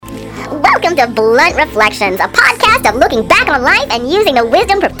welcome to Blunt Reflections, a podcast of looking back on life and using the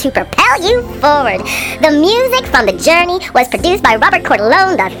wisdom to propel you forward. The music from The Journey was produced by Robert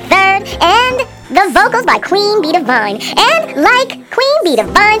Cordelone III, and the vocals by Queen Bee Divine. And like Queen Bee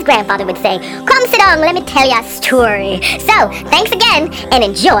Divine's grandfather would say, come sit down, let me tell you a story. So, thanks again, and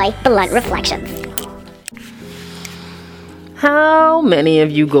enjoy Blunt Reflections. How many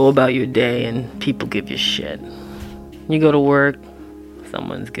of you go about your day and people give you shit? You go to work,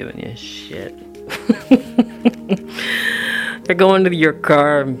 someone's giving you shit. You're going to your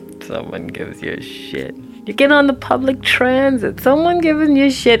car, someone gives you shit. You get on the public transit, someone giving you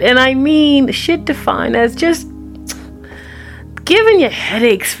shit. And I mean shit defined as just giving you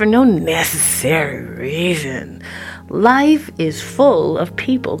headaches for no necessary reason. Life is full of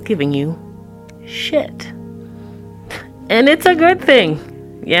people giving you shit. And it's a good thing.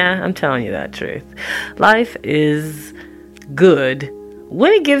 Yeah, I'm telling you that truth. Life is good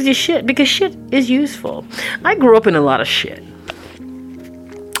when it gives you shit, because shit is useful. I grew up in a lot of shit.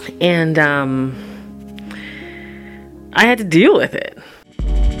 And I had to deal with it.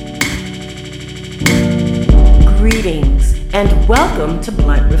 Greetings and welcome to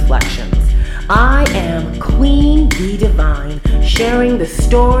Blunt Reflections. I am Queen Bee Divine, sharing the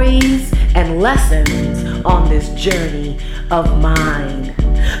stories and lessons on this journey of mine.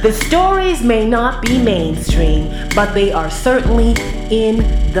 The stories may not be mainstream, but they are certainly in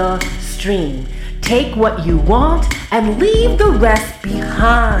the stream. Take what you want and leave the rest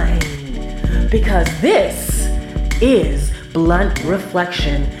behind, because this is Blunt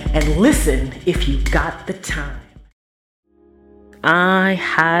Reflection, and listen if you got the time. I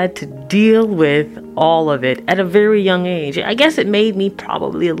had to deal with all of it at a very young age. I guess it made me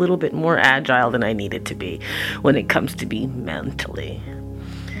probably a little bit more agile than I needed to be when it comes to be mentally.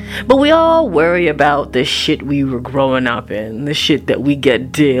 But we all worry about the shit we were growing up in, the shit that we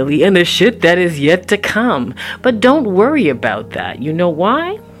get daily, and the shit that is yet to come. But don't worry about that. You know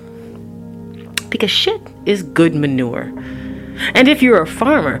why? Because shit is good manure. And if you're a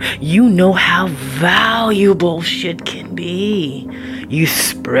farmer, you know how valuable shit can be. You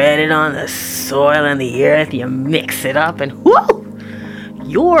spread it on the soil and the earth, you mix it up, and whoo!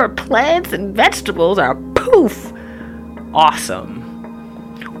 Your plants and vegetables are poof! Awesome.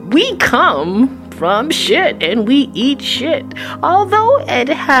 We come from shit and we eat shit. Although it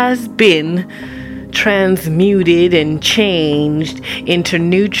has been transmuted and changed into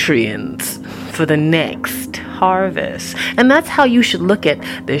nutrients for the next harvest. And that's how you should look at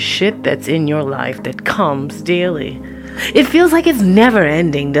the shit that's in your life that comes daily. It feels like it's never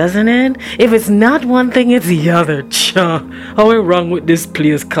ending, doesn't it? If it's not one thing, it's the other. How wrong with this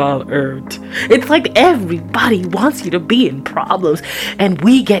place called Earth? It's like everybody wants you to be in problems, and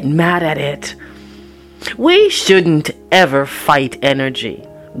we get mad at it. We shouldn't ever fight energy.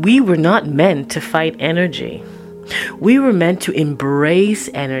 We were not meant to fight energy. We were meant to embrace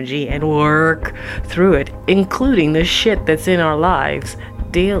energy and work through it, including the shit that's in our lives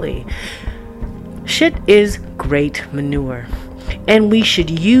daily. Shit is great manure, and we should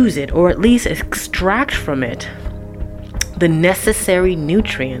use it, or at least extract from it, the necessary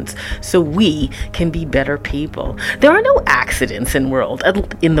nutrients so we can be better people. There are no accidents in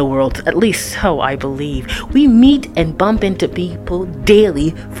the world, at least so I believe. We meet and bump into people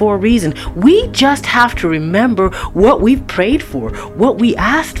daily for a reason. We just have to remember what we've prayed for, what we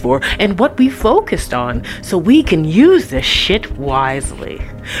asked for, and what we focused on, so we can use this shit wisely.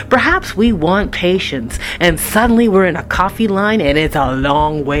 Perhaps we want patience, and suddenly we're in a coffee line and it's a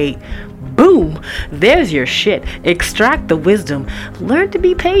long wait. Boom! There's your shit. Extract the wisdom. Learn to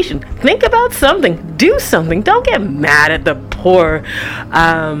be patient. Think about something. Do something. Don't get mad at the poor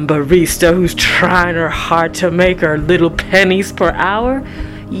barista who's trying her hard to make her little pennies per hour.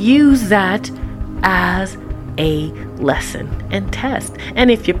 Use that as a lesson and test. And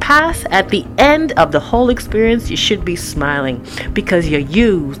if you pass at the end of the whole experience, you should be smiling, because you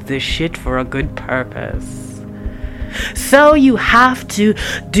used this shit for a good purpose. So you have to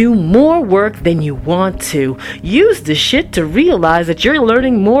do more work than you want to. Use the shit to realize that you're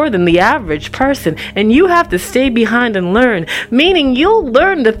learning more than the average person, and you have to stay behind and learn, meaning you'll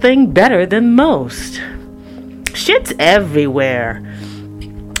learn the thing better than most. Shit's everywhere.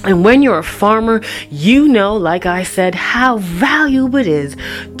 And when you're a farmer, you know, like I said, how valuable it is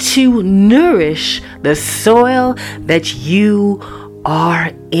to nourish the soil that you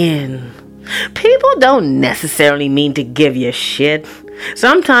are in. People don't necessarily mean to give you shit.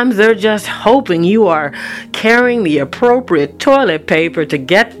 Sometimes they're just hoping you are carrying the appropriate toilet paper to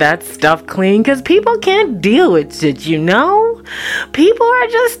get that stuff clean, because people can't deal with it, you know? People are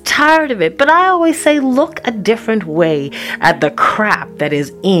just tired of it. But I always say, look a different way at the crap that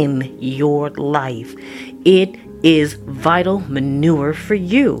is in your life. It is vital manure for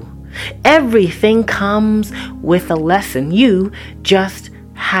you. Everything comes with a lesson. You just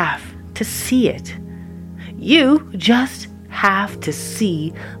have to see it. You just have to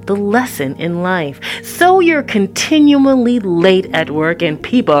see the lesson in life. So you're continually late at work and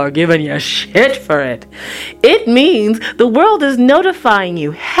people are giving you shit for it. It means the world is notifying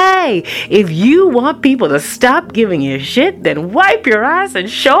you, hey, if you want people to stop giving you shit, then wipe your ass and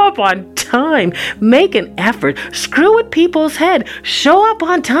show up on time. Make an effort. Screw with people's head. Show up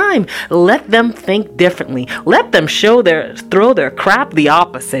on time. Let them think differently. Let them throw their crap the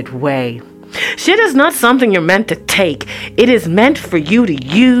opposite way. Shit is not something you're meant to take. It is meant for you to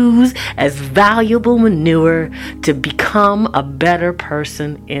use as valuable manure to become a better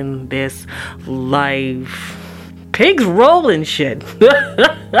person in this life. Pigs roll in shit.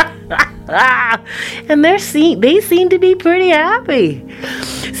 And they seem to be pretty happy.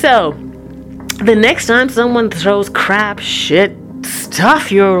 So, the next time someone throws crap, shit,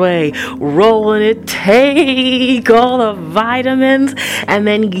 stuff your way, roll in it, take all the vitamins, and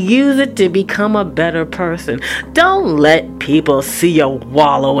then use it to become a better person. Don't let people see you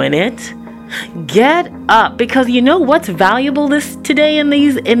wallow in it. Get up, because you know what's valuable today in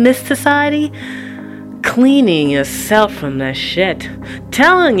this society? Cleaning yourself from this shit,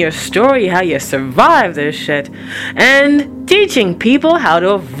 telling your story how you survived this shit, and teaching people how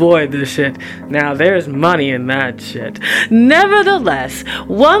to avoid this shit. Now there's money in that shit. Nevertheless,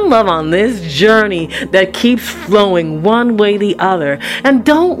 one love on this journey that keeps flowing one way or the other, and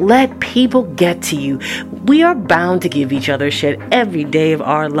don't let people get to you. We are bound to give each other shit every day of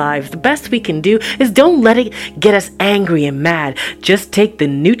our lives. The best we can do is don't let it get us angry and mad. Just take the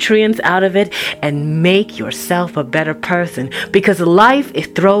nutrients out of it and make yourself a better person, because life,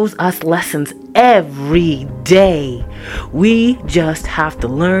 it throws us lessons every day. We just have to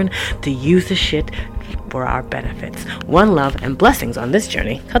learn to use the shit for our benefits. One love and blessings on this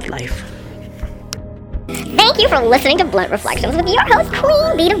journey called life. Thank you for listening to Blunt Reflections with your host,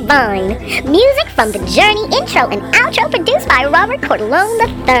 Queen Bee Divine. Music from The Journey intro and outro produced by Robert Cordelone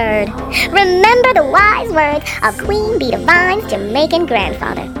III. Remember the wise words of Queen Bee Divine's Jamaican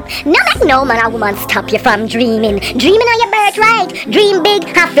grandfather. No make no man or woman stop you from dreaming. Dreaming on your birthright. Dream big,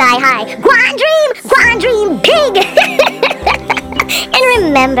 fly high. Go on dream big. And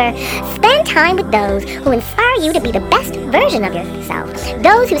remember, spend time with those who inspire you to be the best version of yourself.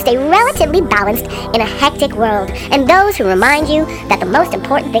 Those who stay relatively balanced in a hectic world. And those who remind you that the most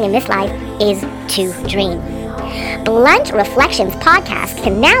important thing in this life is to dream. Blunt Reflections podcast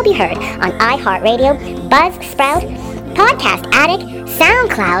can now be heard on iHeartRadio, Buzzsprout, Podcast Addict,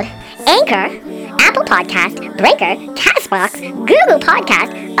 SoundCloud, Anchor, Apple Podcast, Breaker, Castbox, Google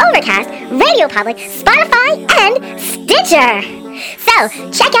Podcast, Overcast, Radio Public, Spotify, and Stitcher. So,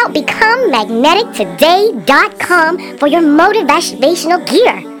 check out BecomeMagneticToday.com for your motivational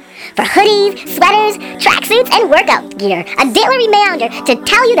gear. For hoodies, sweaters, tracksuits, and workout gear. A daily reminder to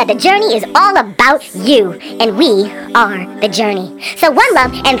tell you that the journey is all about you, and we are the journey. So one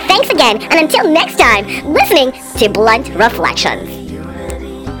love, and thanks again, and until next time, listening to Blunt Reflections.